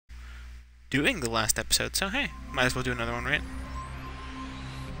doing the last episode, so hey, might as well do another one, right?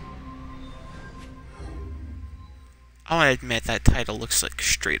 I'll admit that title looks like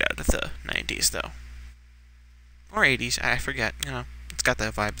straight out of the 90s, though. Or 80s, I forget, you know. It's got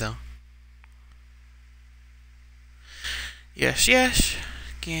that vibe, though. Yes, yes.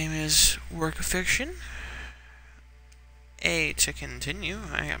 Game is work of fiction. A, to continue,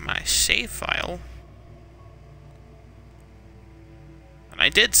 I got my save file. And I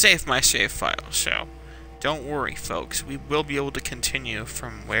did save my save file, so don't worry, folks. We will be able to continue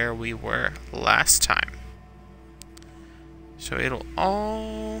from where we were last time. So it'll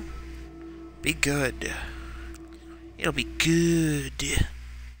all be good. It'll be good.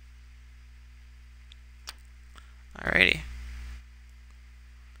 Alrighty.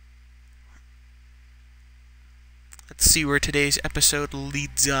 Let's see where today's episode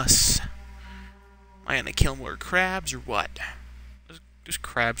leads us. Am I gonna kill more crabs or what? Those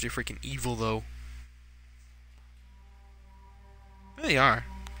crabs are freaking evil, though. They are.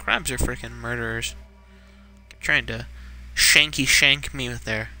 Crabs are freaking murderers. They're trying to shank me with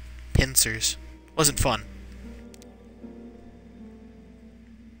their pincers. Wasn't fun.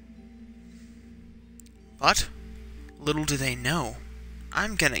 But, little do they know,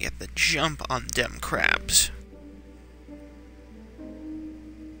 I'm gonna get the jump on them crabs.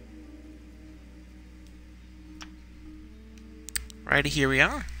 Righty, here we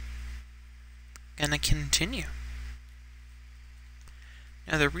are. Gonna continue.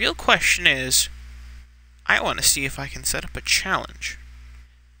 Now the real question is, I want to see if I can set up a challenge.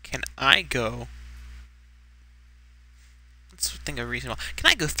 Can I go... Let's think of reasonable... Can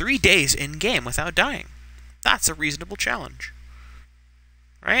I go 3 days in-game without dying? That's a reasonable challenge.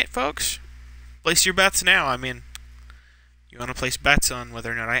 Right, folks? Place your bets now. I mean, you want to place bets on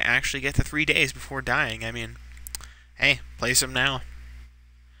whether or not I actually get to 3 days before dying. I mean, hey, place them now.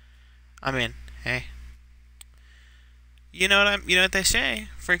 I mean, hey. You know what they say?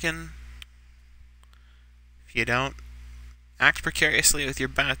 Freaking... If you don't act precariously with your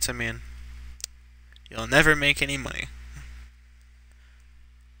bets, I mean, you'll never make any money.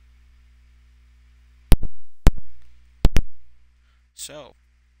 So,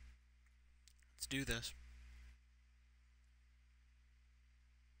 let's do this.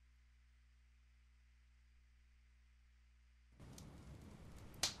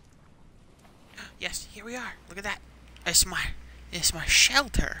 Yes, here we are. Look at that. It's my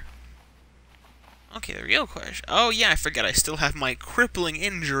shelter. Okay, the real question... Oh, yeah, I forget. I still have my crippling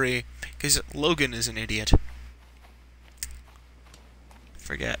injury, because Logan is an idiot.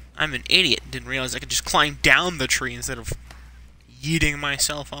 Forget. I'm an idiot. Didn't realize I could just climb down the tree instead of yeeting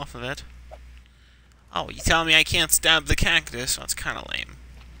myself off of it. Oh, you tell me I can't stab the cactus? Well, that's kind of lame.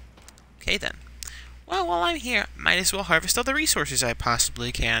 Okay, then. Well, while I'm here, might as well harvest all the resources I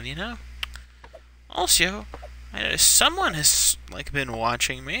possibly can, you know? Also, I noticed someone has, like, been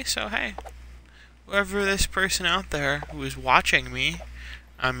watching me, so hey... Whoever this person out there who is watching me,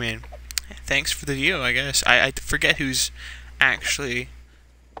 I mean, thanks for the view, I guess. I forget who's actually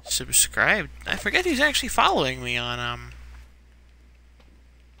subscribed. I forget who's actually following me on,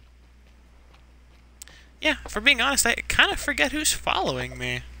 Yeah, for being honest, I kind of forget who's following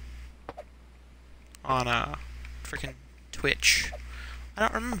me on, freaking Twitch. I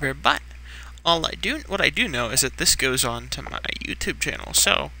don't remember, but what I do know is that this goes on to my YouTube channel,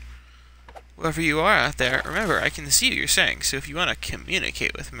 so... Whoever you are out there, remember, I can see what you're saying, so if you want to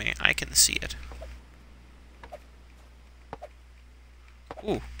communicate with me, I can see it.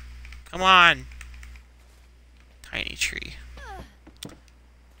 Ooh. Come on! Tiny tree.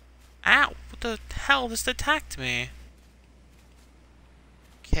 Ow! What the hell just attacked me?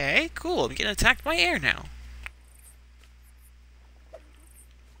 Okay, cool. I'm getting attacked by air now.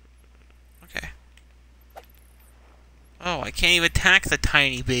 Okay. Oh, I can't even attack the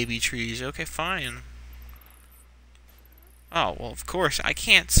tiny baby trees. Okay, fine. Oh, well, of course, I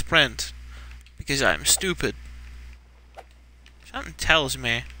can't sprint because I'm stupid. Something tells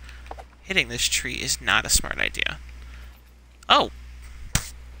me hitting this tree is not a smart idea. Oh!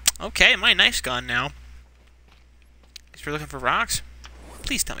 Okay, my knife's gone now. Guess we're looking for rocks?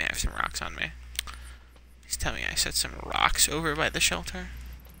 Please tell me I have some rocks on me. Please tell me I set some rocks over by the shelter.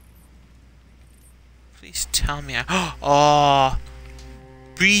 Please tell me I... Oh!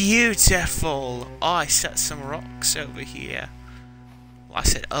 Beautiful! Oh, I set some rocks over here. Well, I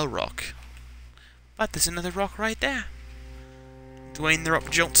said a rock. But there's another rock right there. Dwayne The Rock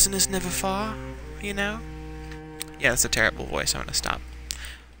Johnson is never far, you know? Yeah, that's a terrible voice. I'm gonna stop.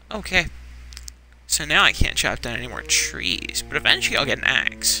 Okay. So now I can't chop down any more trees, but eventually I'll get an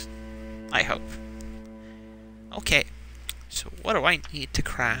axe. I hope. Okay. So what do I need to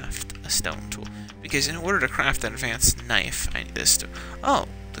craft? a stone tool. Because in order to craft an advanced knife, I need this to... Oh,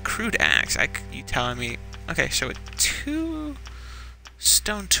 the crude axe. You telling me... Okay, so with 2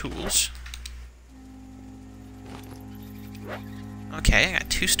 stone tools... Okay, I got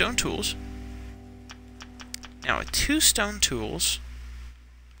 2 stone tools. Now with 2 stone tools,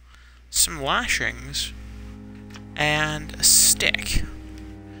 some lashings, and a stick.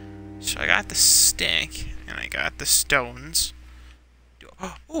 So I got the stick, and I got the stones.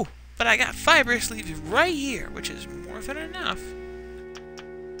 Oh, but I got fibrous leaves right here, which is more than enough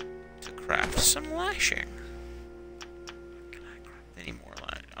to craft some lashing. Can I craft any more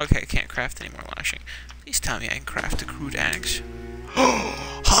lashing? Okay, I can't craft any more lashing. Please tell me I can craft a crude axe.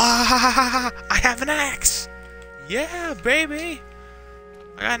 I have an axe! Yeah, baby!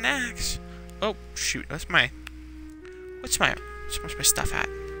 I got an axe. Oh, shoot, where's my stuff at?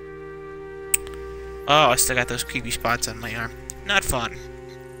 Oh, I still got those creepy spots on my arm. Not fun.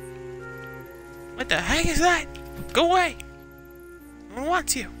 What the heck is that? Go away! No one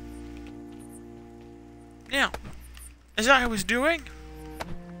wants you. Now, as I was doing...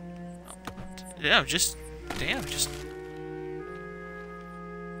 Yeah, just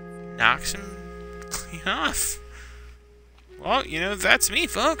knock some clean off. Well, you know, that's me,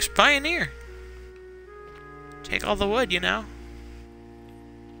 folks. Pioneer. Take all the wood, you know.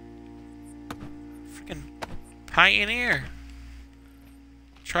 Freaking pioneer.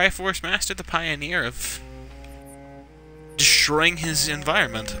 Triforce Master, the pioneer of destroying his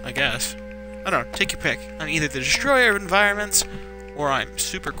environment, I guess. I don't know, take your pick. I'm either the destroyer of environments, or I'm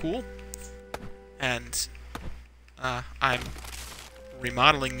super cool, and I'm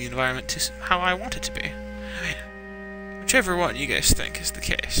remodeling the environment to how I want it to be. Whichever one you guys think is the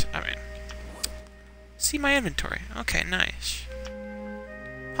case. I mean, see my inventory. Okay, nice.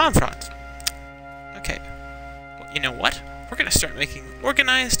 Palm fronds. Okay. Well, you know what? We're gonna start making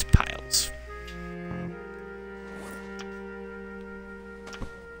organized piles.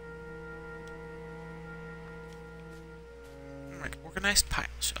 Alright, organized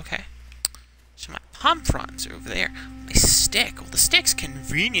piles. Okay. So my palm fronds are over there. My stick. Well, the stick's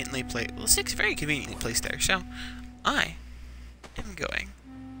conveniently placed. Well, the stick's very conveniently placed there. So I am going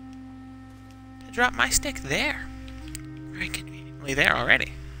to drop my stick there. Very conveniently there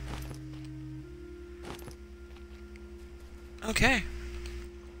already. Okay.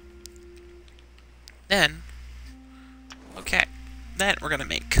 Then we're gonna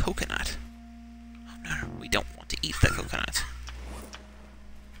make coconut. Oh, no, we don't want to eat the coconut.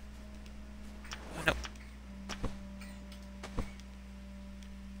 Oh, no.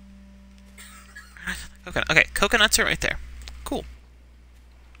 Coconut. Okay, coconuts are right there. Cool.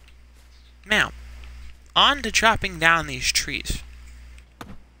 Now, on to chopping down these trees.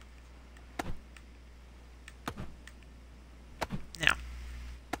 Now,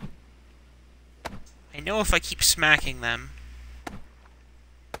 I know if I keep smacking them,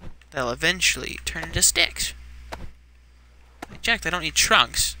 they'll eventually turn into sticks. I checked, I don't need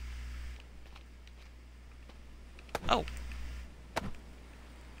trunks. Oh.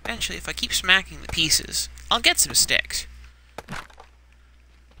 Eventually, if I keep smacking the pieces, I'll get some sticks.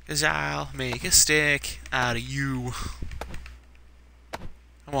 Because I'll make a stick out of you.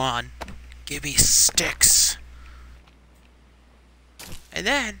 Come on. Give me sticks. And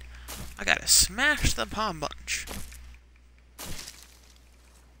then, I gotta smash the palm bunch.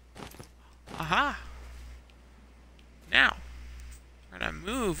 Aha! Now, we're gonna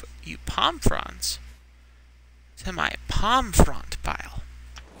move you palm fronds to my palm frond pile.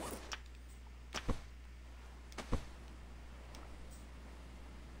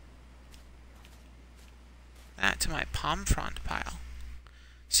 That to my palm frond pile.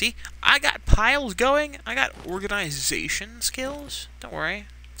 See, I got piles going. I got organization skills. Don't worry,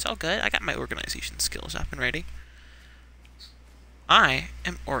 it's all good. I got my organization skills up and ready. I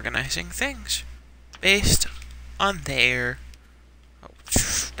am organizing things based on their... Oh,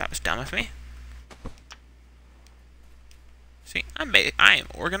 that was dumb of me. See, I am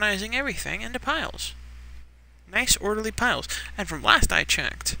organizing everything into piles. Nice, orderly piles. And from last I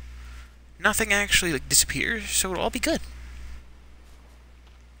checked, nothing actually disappears, so it'll all be good.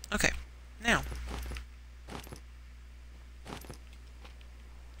 Okay, now.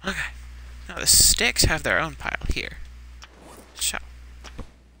 Okay, now the sticks have their own pile here. So.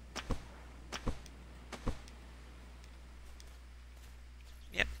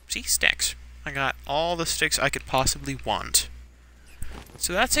 Yep, see, sticks. I got all the sticks I could possibly want.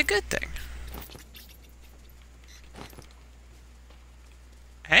 So that's a good thing.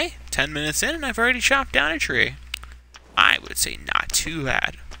 Hey, 10 minutes in and I've already chopped down a tree. I would say not too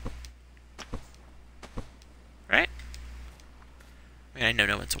bad. Right? I mean, I know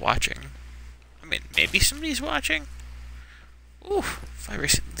one's watching. I mean, maybe somebody's watching. Ooh,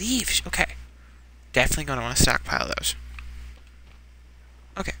 fibrous leaves. Okay. Definitely going to want to stockpile those.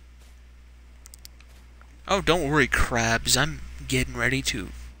 Okay. Oh, don't worry, crabs. I'm getting ready to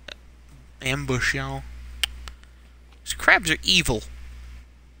ambush y'all. These crabs are evil.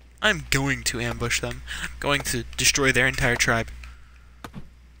 I'm going to ambush them. I'm going to destroy their entire tribe.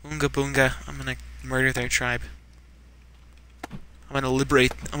 Oonga boonga. I'm gonna murder their tribe. I'm gonna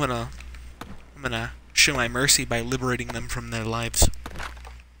liberate. I'm gonna show my mercy by liberating them from their lives.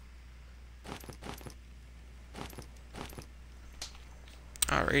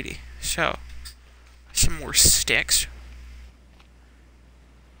 Alrighty. So, some more sticks.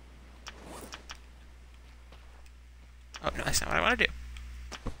 Oh no, that's not what I want to do.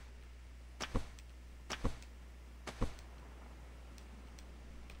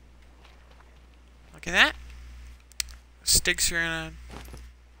 Look at that. Sticks are in a,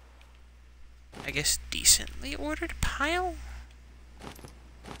 I guess, decently ordered pile?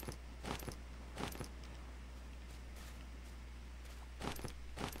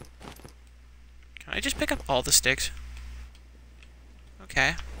 Can I just pick up all the sticks?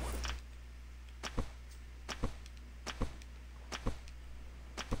 Okay.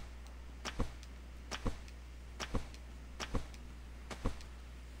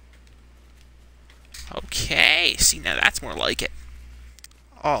 Okay, see, now that's more like it.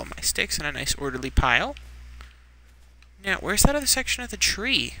 All my sticks in a nice orderly pile. Now, where's that other section of the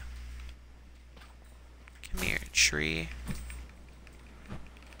tree? Come here, tree.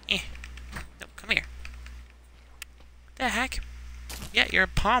 No, come here. What the heck? Yeah, you're a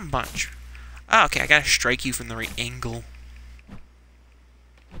palm bunch. Oh, okay, I gotta strike you from the right angle.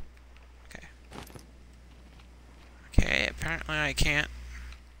 Okay. Okay, apparently I can't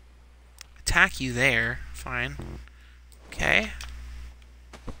attack you there. Fine. Okay.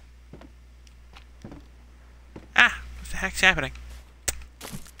 Ah! What the heck's happening?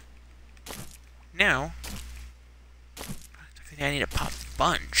 Now, I need a palm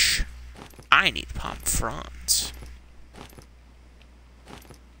bunch. I need palm fronds.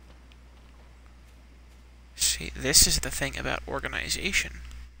 See, this is the thing about organization.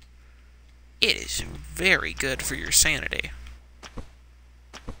 It is very good for your sanity.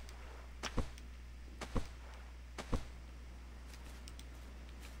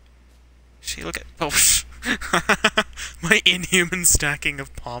 See, look at... Oh, my inhuman stacking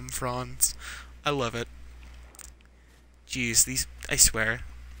of palm fronds. I love it. Jeez, these... I swear.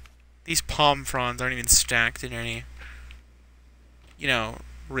 These palm fronds aren't even stacked in any, you know,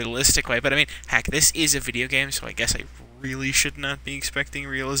 realistic way. But I mean, heck, this is a video game, so I guess I really should not be expecting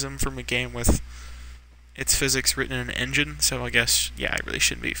realism from a game with its physics written in an engine. So I guess, yeah, I really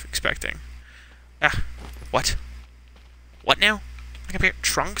shouldn't be expecting. Ah, what? What now? I can pick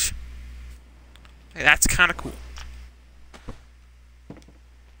trunks? Hey, that's kind of cool.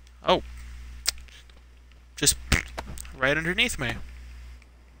 Oh. Just right underneath me.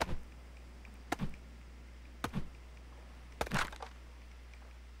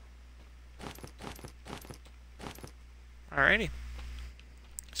 Alrighty.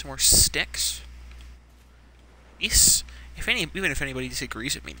 Some more sticks. These, even if anybody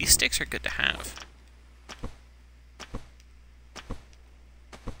disagrees with me, these sticks are good to have.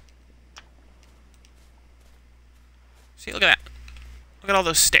 See, look at that. Look at all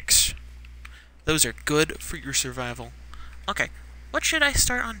those sticks. Those are good for your survival. Okay, what should I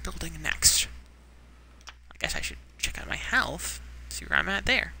start on building next? I guess I should check out my health, see where I'm at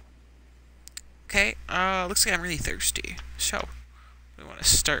there. Okay, looks like I'm really thirsty. So, we want to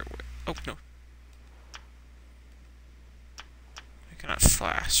start with... Oh, no. Coconut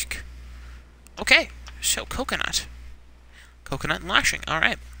flask. Okay, so coconut. Coconut and lashing,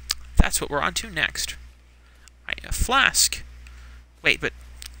 alright. That's what we're on to next. I need a flask. Wait, but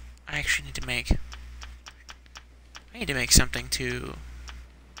I actually need to make... I need to make something to...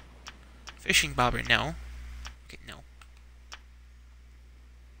 Fishing bobber, no. Okay, no.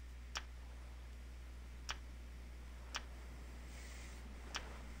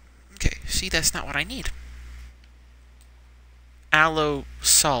 Okay, see, that's not what I need. Aloe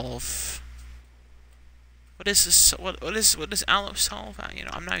solve. What is this? What is aloe solve? You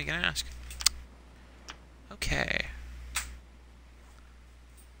know, I'm not even gonna ask. Okay.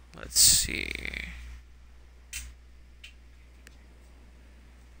 Let's see.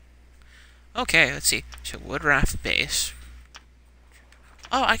 Okay, let's see. So wood raft base.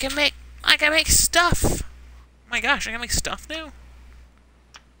 Oh, I can make stuff. Oh my gosh, I can make stuff now.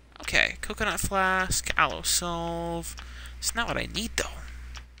 Okay, coconut flask, aloe solve. It's not what I need though.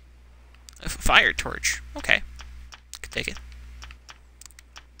 A fire torch. Okay, could take it.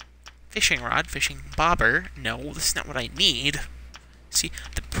 Fishing rod, fishing bobber. No, that's not what I need. See,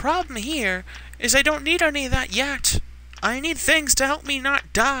 the problem here is I don't need any of that yet. I need things to help me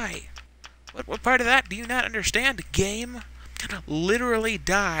not die. What part of that do you not understand, game? I'm gonna literally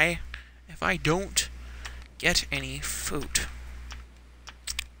die if I don't get any food.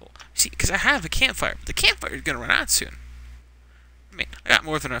 Well, see, because I have a campfire, but the campfire is gonna run out soon. I mean, I got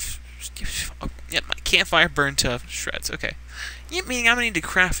more than enough. Oh, yep, my campfire burned to shreds. Okay. Yeah, meaning I'm gonna need to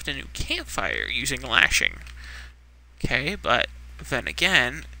craft a new campfire using lashing. Okay, but then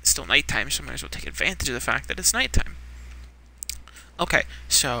again, it's still nighttime, so I might as well take advantage of the fact that it's nighttime. Okay,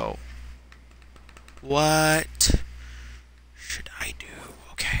 so what should I do?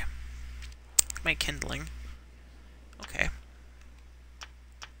 Okay. My kindling. Okay.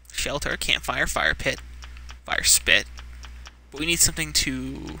 Shelter, campfire, fire pit, fire spit. But we need something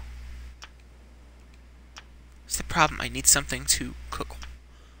to... What's the problem? I need something to cook.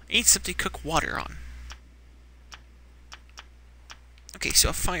 I need something to cook water on. Okay, so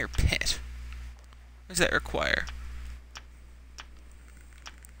a fire pit. What does that require?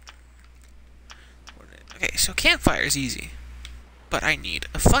 Okay, so campfire is easy. But I need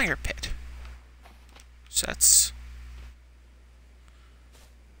a fire pit. So that's...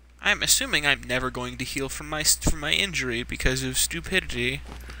 I'm assuming I'm never going to heal from my injury because of stupidity.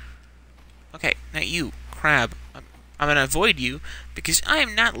 Okay, now you, crab. I'm gonna avoid you because I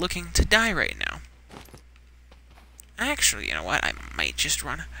am not looking to die right now. Actually, you know what? I might just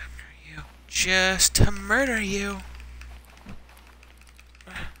run after you. Just to murder you.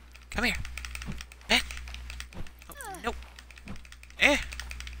 Come here. Eh. Oh, nope. Eh.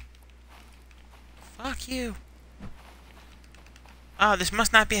 Fuck you. Oh, this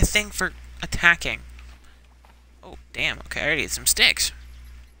must not be a thing for attacking. Oh, damn. Okay, I already had some sticks.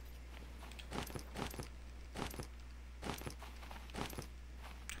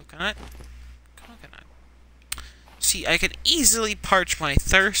 Coconut? Coconut. See, I could easily parch my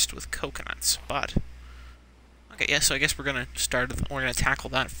thirst with coconuts, but... Okay, yeah, so I guess we're gonna tackle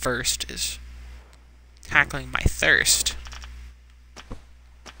that first, is... tackling my thirst.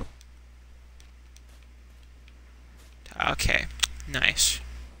 Okay, nice.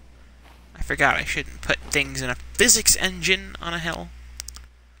 I forgot I shouldn't put things in a physics engine on a hill.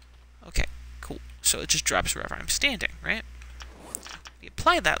 Okay, cool. So it just drops wherever I'm standing, right? We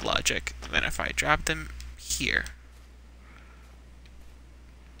apply that logic, then if I drop them here...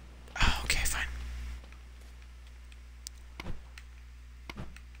 Oh, okay, fine.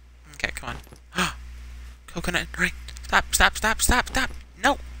 Okay, come on. Coconut, right. Stop, stop, stop, stop, stop.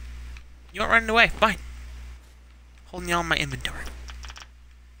 No! You aren't running away. Fine. Holding you on my inventory.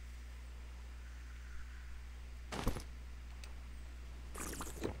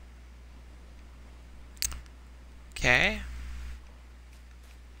 Okay.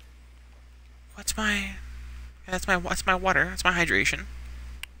 What's my... That's my water. That's my hydration.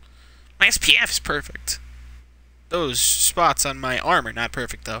 My SPF is perfect. Those spots on my arm are not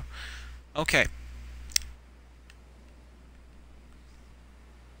perfect, though. Okay.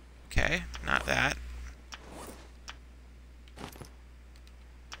 Okay, not that.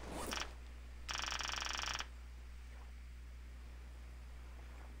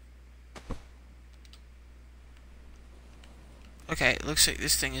 Okay, it looks like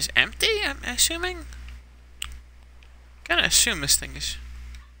this thing is empty, I'm assuming? Gonna assume this thing is...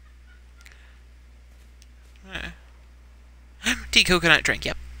 Empty coconut drink,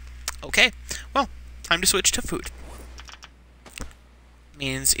 yep. Okay, well, time to switch to food.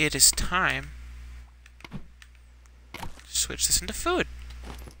 Means it is time to switch this into food.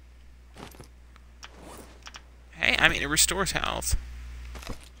 Hey, I mean, it restores health.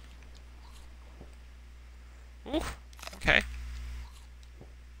 Ooh, okay.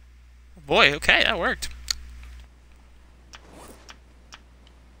 Oh boy, okay, that worked.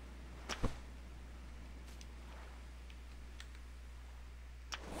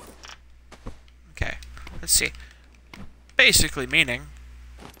 Okay, let's see. Basically meaning...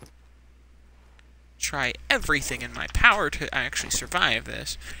 try everything in my power to actually survive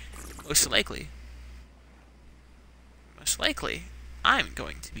this. Most likely, I'm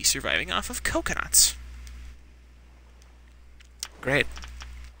going to be surviving off of coconuts. Great.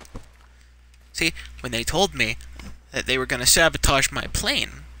 See, when they told me that they were going to sabotage my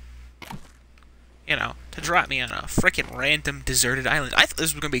plane, you know, to drop me on a frickin' random deserted island, I thought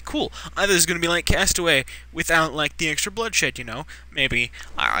this was going to be cool. I thought this was going to be like Castaway without, like, the extra bloodshed, you know? Maybe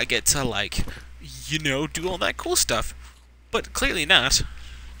I get to, like... you know, do all that cool stuff. But clearly not.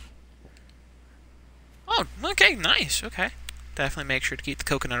 Oh, okay, nice, okay. Definitely make sure to keep the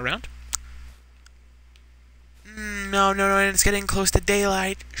coconut around. No, it's getting close to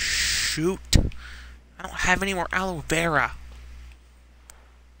daylight. Shh. shoot. I don't have any more aloe vera.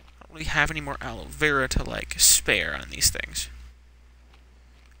 I don't really have any more aloe vera to, like, spare on these things.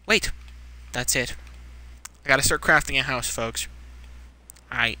 Wait. That's it. I gotta start crafting a house, folks.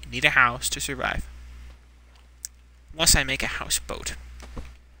 I need a house to survive. Unless I make a houseboat.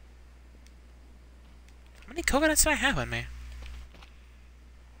 How many coconuts do I have on me?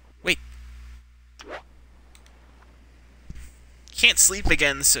 Wait. Can't sleep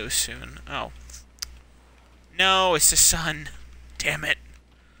again so soon. Oh. No, it's the sun. Damn it.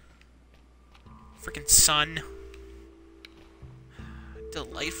 Freaking sun.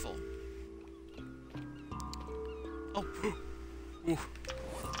 Delightful. Oh. Ooh.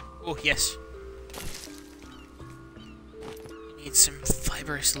 Oh, yes. I need some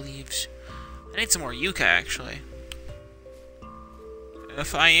fibrous leaves. I need some more yucca, actually.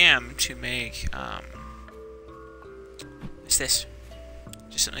 If I am to make, what's this?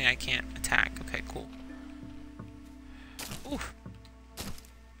 Just something I can't attack. Okay, cool. Ooh.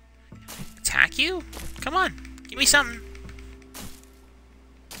 Attack you? Come on. Give me something.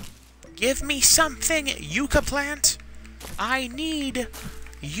 Give me something, yucca plant. I need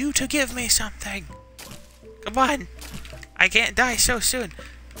you to give me something. Come on. I can't die so soon.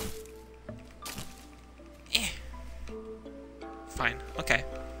 Fine. Okay.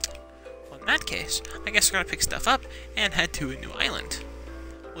 Well, in that case, I guess we're gonna pick stuff up and head to a new island.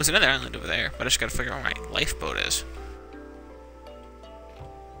 Well, there's another island over there, but I just gotta figure out where my lifeboat is.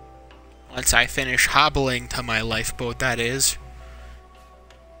 Once I finish hobbling to my lifeboat, that is.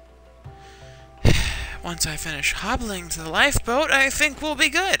 Once I finish hobbling to the lifeboat, I think we'll be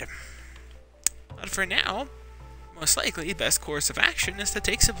good. But for now, most likely, the best course of action is to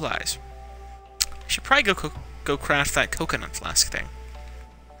take supplies. I should probably go craft that coconut flask thing.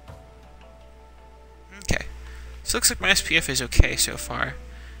 Okay. So it looks like my SPF is okay so far.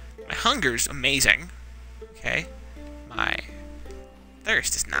 My hunger's amazing. Okay. My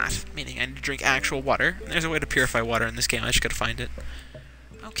thirst is not, meaning I need to drink actual water. And there's a way to purify water in this game, I just gotta find it.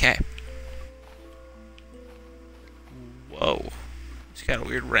 Okay. Whoa. It's got a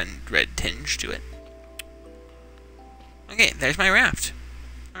weird red tinge to it. Okay, there's my raft.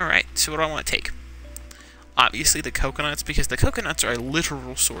 Alright, so what do I want to take? Obviously the coconuts, because the coconuts are a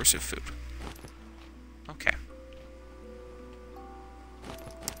literal source of food. Okay.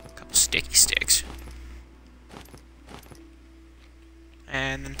 A couple sticky sticks.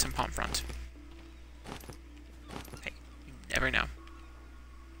 And then some palm fronds. Hey, you never know.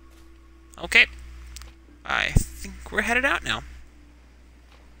 Okay. I think we're headed out now.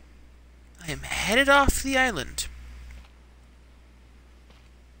 I am headed off the island.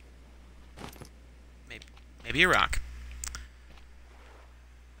 Maybe a rock.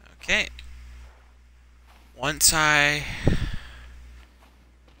 Okay. Once I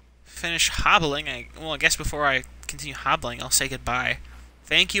finish hobbling, I guess before I continue hobbling, I'll say goodbye.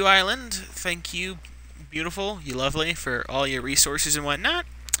 Thank you, island. Thank you, beautiful, you lovely, for all your resources and whatnot.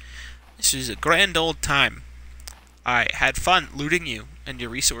 This is a grand old time. I had fun looting you and your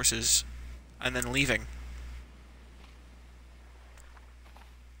resources, and then leaving.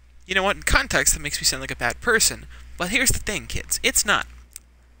 You know what, in context, that makes me sound like a bad person, but here's the thing, kids, it's not.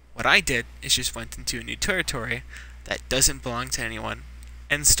 What I did is just went into a new territory that doesn't belong to anyone,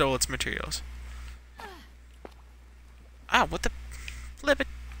 and stole its materials. Ah, what the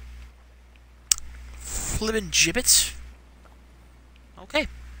flippin' gibbets? Okay.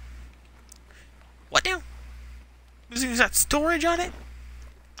 What now? Is that storage on it?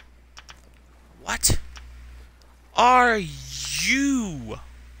 What are you?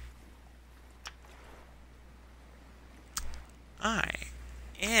 I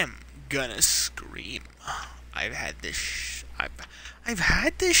am gonna scream. I've had this I've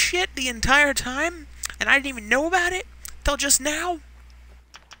had this shit the entire time, and I didn't even know about it till just now.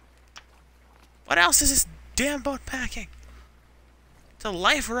 What else is this damn boat packing? It's a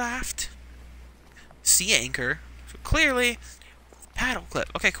life raft, sea anchor, so clearly paddle clip.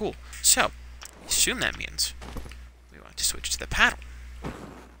 Okay, cool. So, I assume that means we want to switch to the paddle.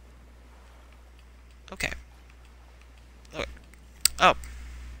 Okay. Look. Oh.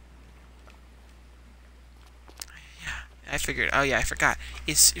 Yeah, I figured. Oh yeah, I forgot.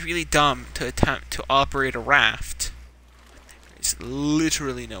 It's really dumb to attempt to operate a raft. There's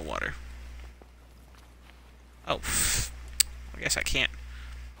literally no water. Oh. I guess I can't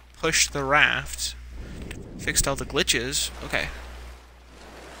push the raft. Fixed all the glitches. Okay.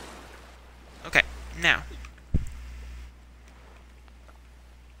 Okay, now.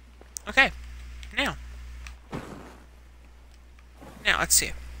 Okay, now. Now, let's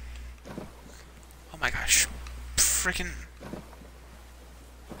see. Oh my gosh. Frickin'.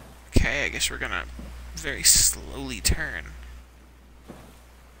 Okay. Okay, I guess we're gonna very slowly turn.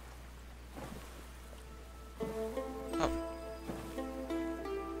 Oh.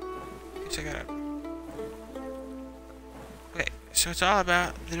 Guess I gotta... Okay, so it's all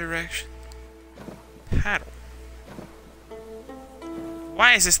about the direction. Paddle.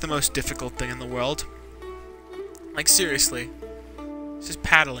 Why is this the most difficult thing in the world? Like, seriously. This is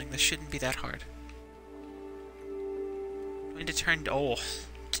paddling. This shouldn't be that hard. I'm going to turn... Oh.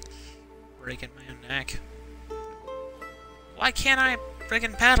 Breaking my own neck. Why can't I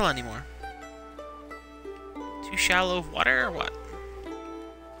friggin' paddle anymore? Too shallow of water or what?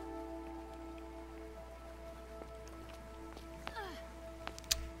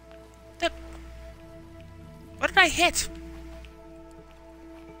 What did I hit?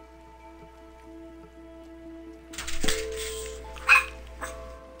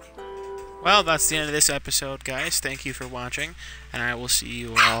 Well, that's the end of this episode, guys. Thank you for watching, and I will see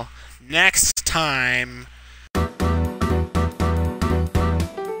you all next time.